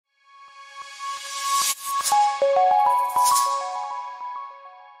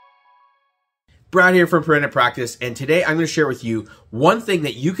Brad here from Preeminent Practice, and today I'm going to share with you one thing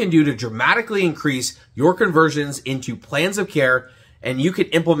that you can do to dramatically increase your conversions into plans of care, and you can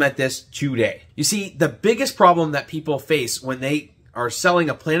implement this today. You see, the biggest problem that people face when they are selling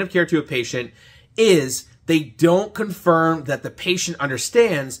a plan of care to a patient is they don't confirm that the patient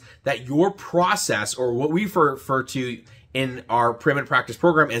understands that your process, or what we refer to in our Preeminent Practice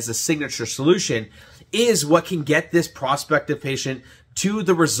program as a signature solution, is what can get this prospective patient to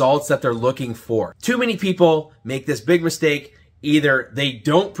the results that they're looking for. Too many people make this big mistake. Either they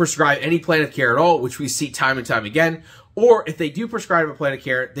don't prescribe any plan of care at all, which we see time and time again, or if they do prescribe a plan of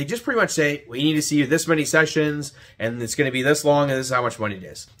care, they just pretty much say, we need to see you this many sessions, and it's going to be this long, and this is how much money it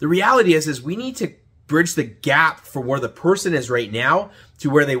is. The reality is we need to bridge the gap from where the person is right now to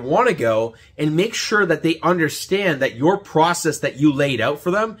where they want to go, and make sure that they understand that your process that you laid out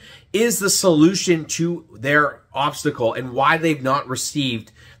for them is the solution to their obstacle and why they've not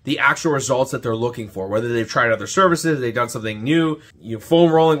received the actual results that they're looking for, whether they've tried other services, they've done something new,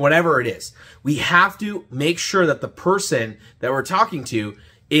 foam rolling, whatever it is. We have to make sure that the person that we're talking to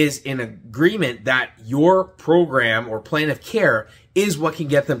is in agreement that your program or plan of care is what can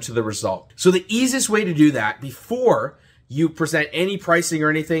get them to the result. So the easiest way to do that before you present any pricing or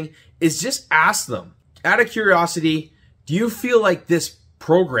anything is just ask them, out of curiosity, do you feel like this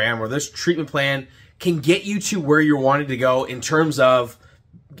program or this treatment plan can get you to where you're wanting to go in terms of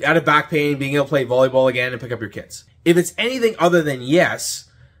out of back pain, being able to play volleyball again and pick up your kids? If it's anything other than yes,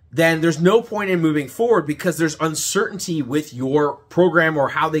 then there's no point in moving forward because there's uncertainty with your program or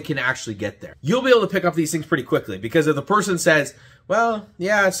how they can actually get there. You'll be able to pick up these things pretty quickly because if the person says, well,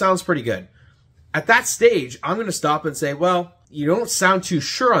 yeah, it sounds pretty good. At that stage, I'm going to stop and say, well, you don't sound too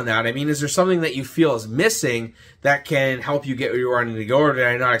sure on that. I mean, is there something that you feel is missing that can help you get where you're wanting to go, or did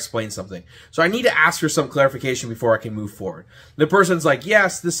I not explain something? So I need to ask for some clarification before I can move forward. The person's like,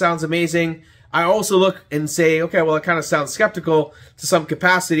 yes, this sounds amazing. I also look and say, okay, well, it kind of sounds skeptical to some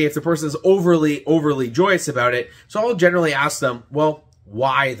capacity if the person's overly joyous about it. So I'll generally ask them, well,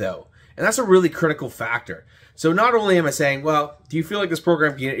 why though? And that's a really critical factor. So not only am I saying, well, do you feel like this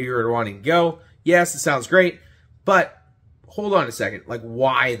program can get you where you're wanting to go? Yes, it sounds great, but hold on a second, like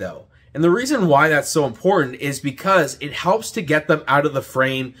why though? And the reason why that's so important is because it helps to get them out of the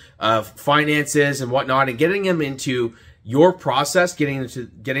frame of finances and whatnot and getting them into your process, getting them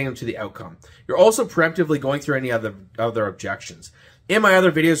to the outcome. You're also preemptively going through any other objections. In my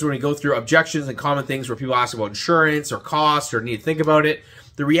other videos, when we go through objections and common things where people ask about insurance or cost or need to think about it,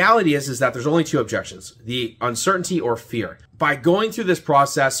 the reality is that there's only two objections, the uncertainty or fear. By going through this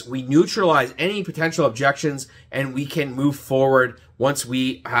process, we neutralize any potential objections and we can move forward once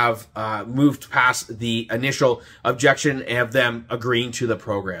we have moved past the initial objection of them agreeing to the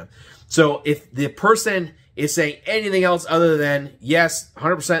program. So if the person is saying anything else other than, yes,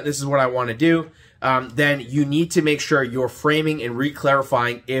 100%, this is what I want to do, then you need to make sure you're framing and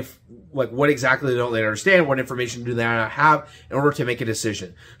re-clarifying what exactly don't they understand, what information do they not have in order to make a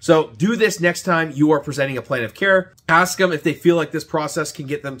decision. So do this next time you are presenting a plan of care. Ask them if they feel like this process can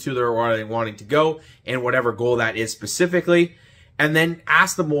get them to where they're wanting to go and whatever goal that is specifically. And then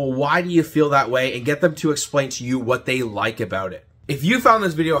ask them, well, why do you feel that way? And get them to explain to you what they like about it. If you found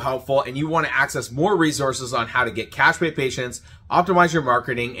this video helpful and you want to access more resources on how to get cash pay patients, optimize your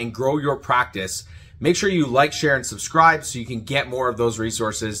marketing, and grow your practice, make sure you like, share, and subscribe so you can get more of those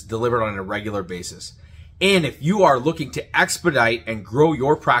resources delivered on a regular basis. And if you are looking to expedite and grow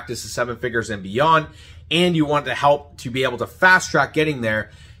your practice to 7 figures and beyond, and you want to help to be able to fast track getting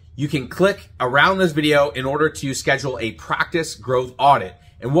there, you can click around this video in order to schedule a practice growth audit.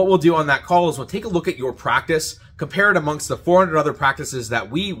 And what we'll do on that call is we'll take a look at your practice, compare it amongst the 400 other practices that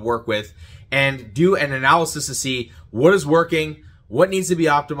we work with, and do an analysis to see what is working, what needs to be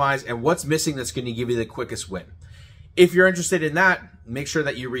optimized, and what's missing that's going to give you the quickest win. If you're interested in that, make sure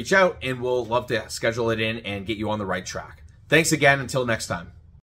that you reach out and we'll love to schedule it in and get you on the right track. Thanks again. Until next time.